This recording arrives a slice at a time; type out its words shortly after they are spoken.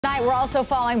Tonight, we're also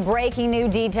following breaking new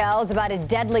details about a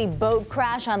deadly boat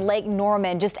crash on Lake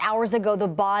Norman. Just hours ago, the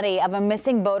body of a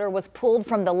missing boater was pulled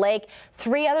from the lake.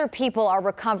 3 other people are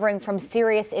recovering from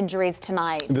serious injuries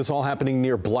tonight. This all happening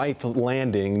near Blythe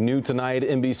Landing. New tonight,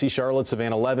 NBC Charlotte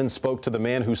Savannah Levin spoke to the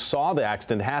man who saw the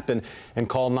accident happen and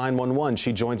called 911.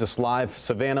 She joins us live.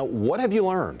 Savannah, what have you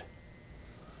learned?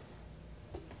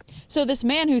 So this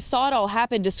man who saw it all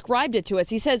happen described it to us.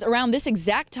 He says around this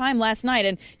exact time last night,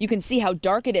 and you can see how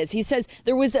dark it is. He says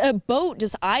there was a boat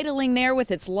just idling there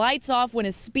with its lights off when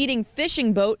a speeding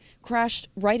fishing boat crashed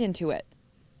right into it.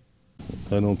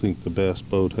 I don't think the bass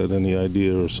boat had any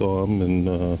idea or saw him,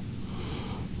 and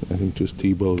I think just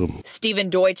T-bowed him. Stephen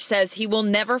Deutsch says he will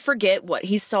never forget what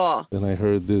he saw. Then I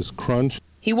heard this crunch.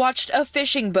 He watched a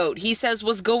fishing boat he says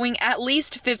was going at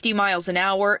least 50 miles an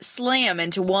hour slam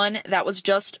into one that was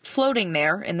just floating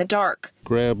there in the dark.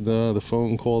 Grabbed the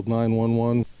phone, called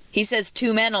 911. He says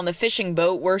 2 men on the fishing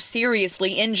boat were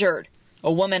seriously injured.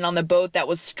 A woman on the boat that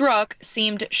was struck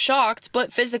seemed shocked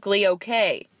but physically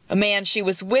okay. A man she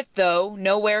was with, though,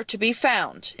 nowhere to be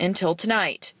found until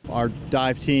tonight. Our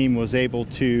dive team was able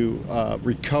to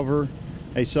recover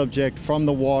a subject from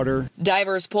the water.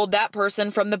 Divers pulled that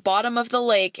person from the bottom of the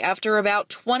lake after about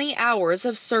 20 hours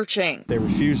of searching. They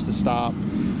refused to stop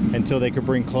until they could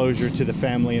bring closure to the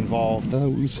family involved.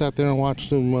 We sat there and watched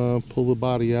them pull the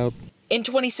body out. In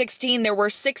 2016, there were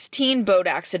 16 boat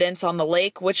accidents on the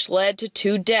lake, which led to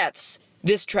 2 deaths.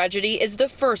 This tragedy is the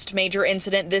first major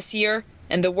incident this year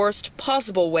and the worst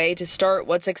possible way to start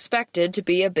what's expected to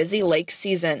be a busy lake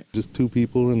season. Just 2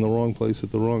 people in the wrong place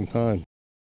at the wrong time.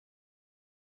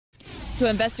 So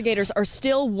investigators are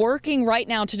still working right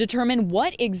now to determine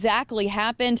what exactly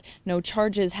happened. No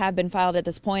charges have been filed at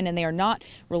this point, and they are not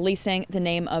releasing the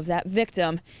name of that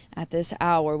victim at this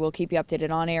hour. We'll keep you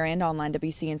updated on air and online,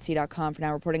 WCNC.com. For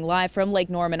now, reporting live from Lake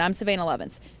Norman, I'm Savannah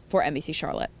Levins for NBC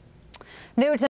Charlotte. New